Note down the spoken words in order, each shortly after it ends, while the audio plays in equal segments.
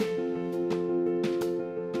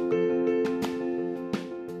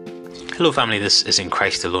Hello, family. This is In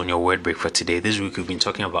Christ Alone, your word break for today. This week we've been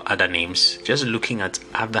talking about other names, just looking at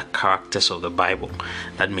other characters of the Bible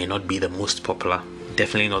that may not be the most popular,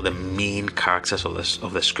 definitely not the main characters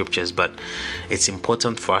of the scriptures, but it's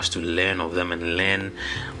important for us to learn of them and learn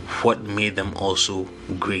what made them also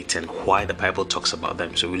great and why the Bible talks about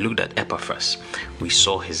them. So we looked at Epaphras. We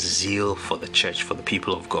saw his zeal for the church, for the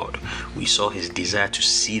people of God. We saw his desire to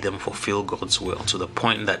see them fulfill God's will, to the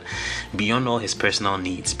point that beyond all his personal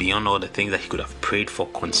needs, beyond all the things that he could have prayed for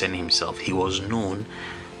concerning himself, he was known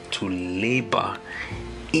to labor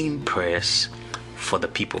in prayers for the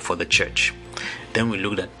people, for the church. Then we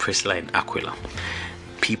looked at Priscilla and Aquila,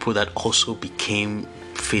 people that also became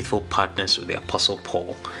faithful partners with the Apostle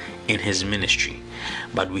Paul in his ministry.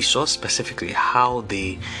 But we saw specifically how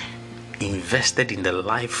they invested in the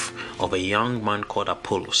life of a young man called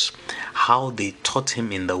Apollos, how they taught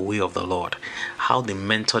him in the way of the Lord, how they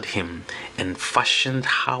mentored him and fashioned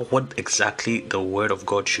what exactly the word of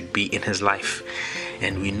God should be in his life.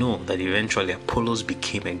 And we know that eventually Apollos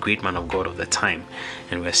became a great man of God of the time.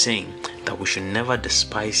 And we're saying that we should never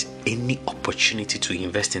despise any opportunity to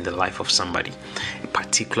invest in the life of somebody,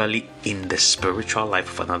 particularly in the spiritual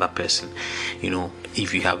life of another person.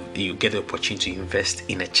 If you get the opportunity to invest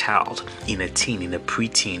in a child, in a teen, in a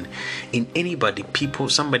preteen, in anybody,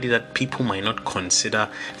 somebody that people might not consider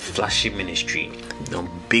flashy ministry,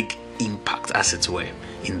 big impact as it were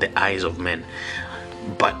in the eyes of men.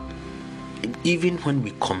 But even when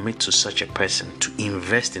we commit to such a person, to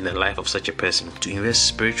invest in the life of such a person, to invest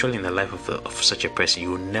spiritually in the life of such a person, you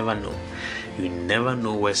will never know. You never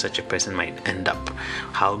know where such a person might end up,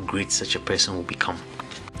 how great such a person will become.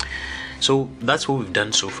 So that's what we've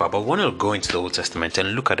done so far. But we want to go into the Old Testament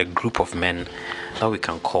and look at a group of men that we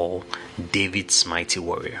can call David's mighty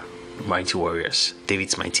warriors,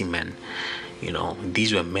 David's mighty men.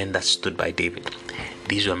 These were men that stood by David.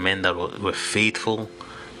 These were men that were faithful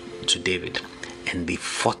to David, and they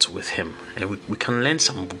fought with him, and we can learn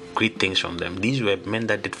some great things from them. These were men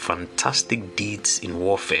that did fantastic deeds in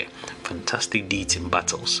warfare, fantastic deeds in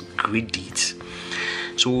battles, great deeds.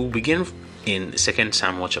 So we'll begin in 2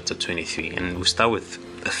 Samuel chapter 23, and we'll start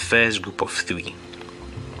with the first group of three.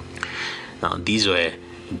 Now these were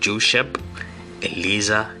Josheb,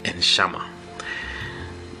 Eleazar, and Shammah.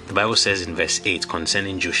 The Bible says in verse 8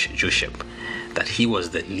 concerning Josheb that he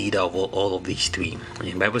was the leader of all of these three. And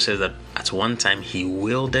the Bible says that at one time he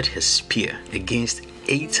wielded his spear against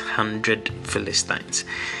 800 Philistines,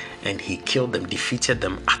 and he killed them, defeated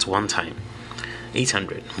them at one time.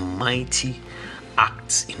 800 mighty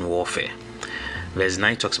acts in warfare. Verse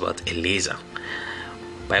 9 talks about Eleazar.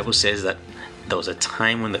 The Bible says that there was a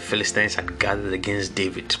time when the Philistines had gathered against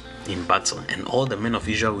David in battle, and all the men of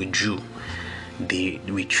Israel withdrew. They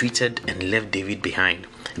retreated and left David behind.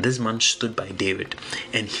 This man stood by David,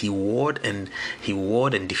 and he warred and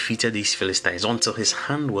defeated these Philistines until his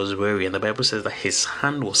hand was weary, and the Bible says that his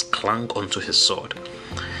hand was clung onto his sword.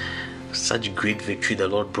 Such great victory the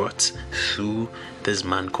Lord brought through this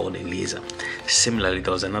man called Eleazar. Similarly,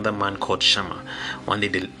 there was another man called Shammah. One day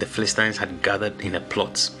the Philistines had gathered in a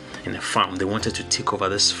plot, in a farm. They wanted to take over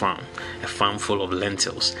this farm, a farm full of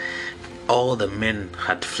lentils. All the men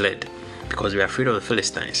had fled because they were afraid of the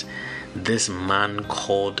Philistines. This man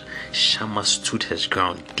called Shammah stood his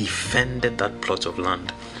ground, defended that plot of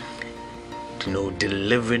land,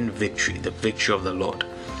 delivering victory, the victory of the Lord.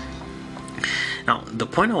 Now, the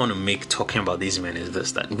point I want to make talking about these men is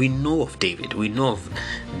this, that we know of David. We know of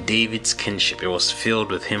David's kinship. It was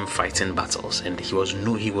filled with him fighting battles, and he was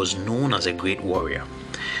known as a great warrior.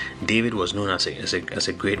 David was known as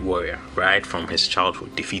a great warrior, right from his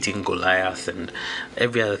childhood, defeating Goliath and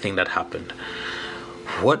every other thing that happened.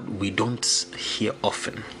 What we don't hear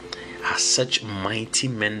often are such mighty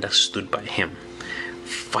men that stood by him,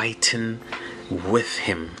 fighting with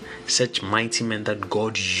him, such mighty men that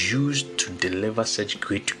God used to deliver such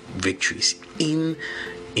great victories in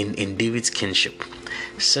David's kinship.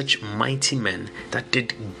 Such mighty men that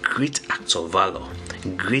did great acts of valor,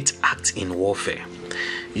 great acts in warfare.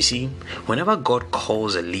 You see, whenever God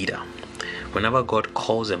calls a leader, whenever God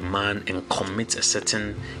calls a man and commits a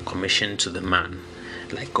certain commission to the man,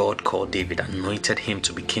 like God called David, anointed him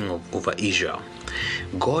to be king over Israel,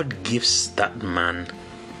 God gives that man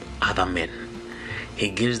other men. He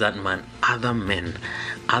gives that man other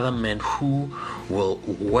men who will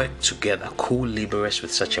work together, co-laborers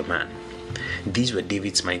with such a man. These were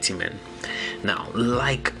David's mighty men. Now,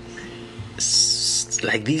 like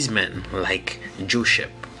these men, like Josheb,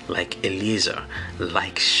 like Eleazar,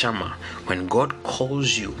 like Shammah, when God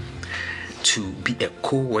calls you to be a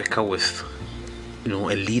co-worker with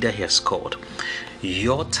a leader he has called,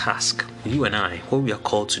 your task, you and I, what we are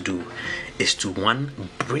called to do is to, one,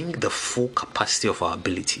 bring the full capacity of our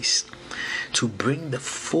abilities. To bring the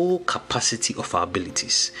full capacity of our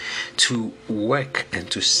abilities to work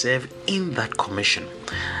and to serve in that commission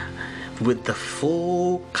with the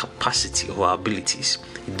full capacity of our abilities.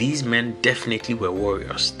 These men definitely were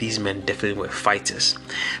warriors. These men definitely were fighters.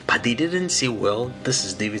 But they didn't say, well, this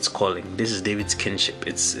is David's calling. This is David's kinship.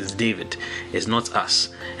 It's David. It's not us.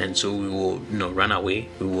 And so we will run away.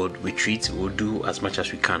 We will retreat. We will do as much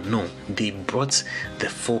as we can. No. They brought the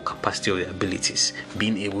full capacity of their abilities.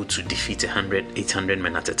 Being able to defeat 100, 800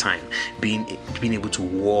 men at a time. Being able to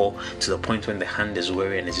war to the point when the hand is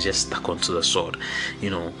weary and it's just stuck onto the sword.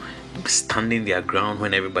 Standing their ground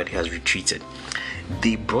when everybody has retreated.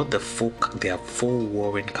 They brought their full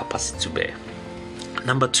warring capacity to bear.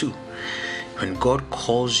 Number 2, when God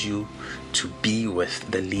calls you to be with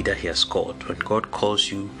the leader he has called, when God calls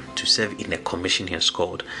you to serve in a commission he has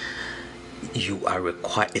called,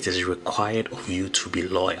 it is required of you to be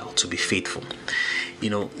loyal, to be faithful.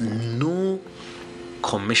 No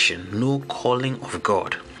commission, no calling of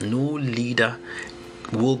God, no leader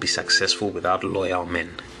will be successful without loyal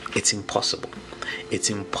men. It's impossible. It's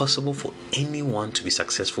impossible for anyone to be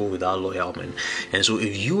successful without loyal men. And so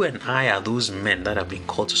if you and I are those men that have been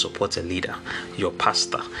called to support a leader, your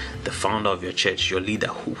pastor, the founder of your church, your leader,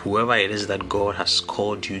 whoever it is that God has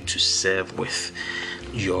called you to serve with,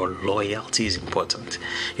 your loyalty is important.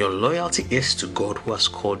 Your loyalty is to God who has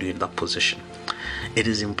called you in that position. It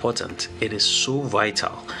is important. It is so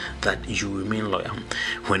vital that you remain loyal.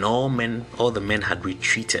 When all the men had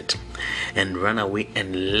retreated and run away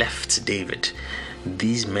and left David,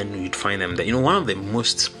 these men, you'd find them there. One of the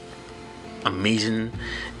most amazing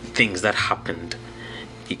things that happened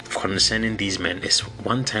concerning these men is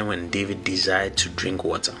one time when David desired to drink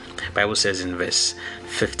water. The Bible says in verse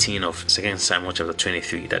 15 of 2 Samuel chapter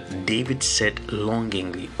 23 that David said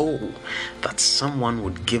longingly, "Oh, that someone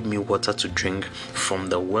would give me water to drink from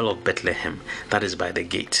the well of Bethlehem that is by the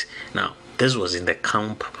gate." Now, this was in the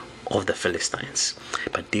camp of the Philistines,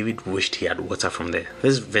 but David wished he had water from there.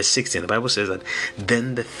 This is verse 16. The Bible says that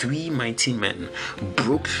then the 3 mighty men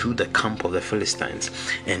broke through the camp of the Philistines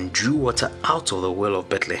and drew water out of the well of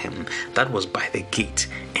Bethlehem that was by the gate,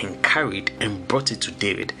 and carried and brought it to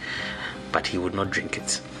David, but he would not drink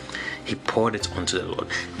it. He poured it onto the Lord.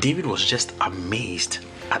 David was just amazed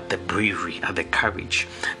at the bravery, at the courage,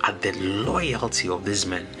 at the loyalty of these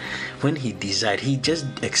men. When he just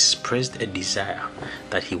expressed a desire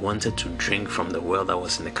that he wanted to drink from the well that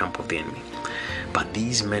was in the camp of the enemy. But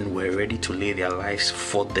these men were ready to lay their lives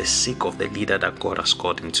for the sake of the leader that God has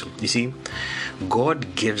called him to. You see,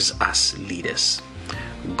 God gives us leaders.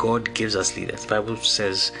 God gives us leaders. The Bible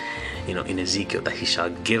says, in Ezekiel, that he shall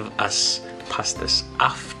give us pastors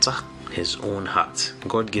after his own heart.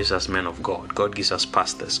 God gives us men of God. God gives us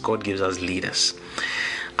pastors. God gives us leaders.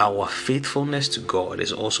 Our faithfulness to God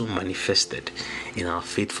is also manifested in our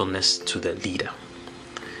faithfulness to the leader.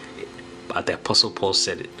 But the Apostle Paul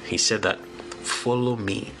said it. He said that, "Follow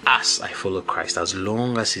me as I follow Christ." As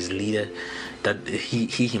long as his leader, that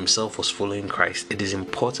he himself was following Christ, it is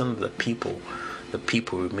important that the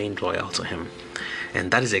people remained loyal to him. And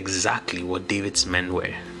that is exactly what David's men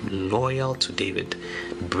were, loyal to David,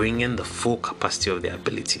 bringing the full capacity of their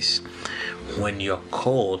abilities. When you're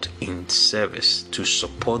called in service to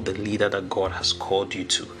support the leader that God has called you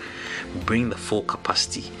to, bring the full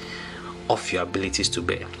capacity of your abilities to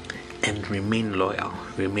bear, and remain loyal.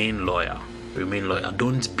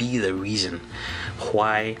 Don't be the reason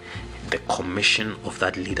why the commission of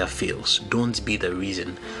that leader fails. Don't be the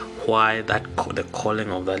reason why the calling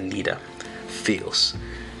of that leader fails.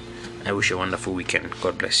 I wish you a wonderful weekend.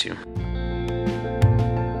 God bless you.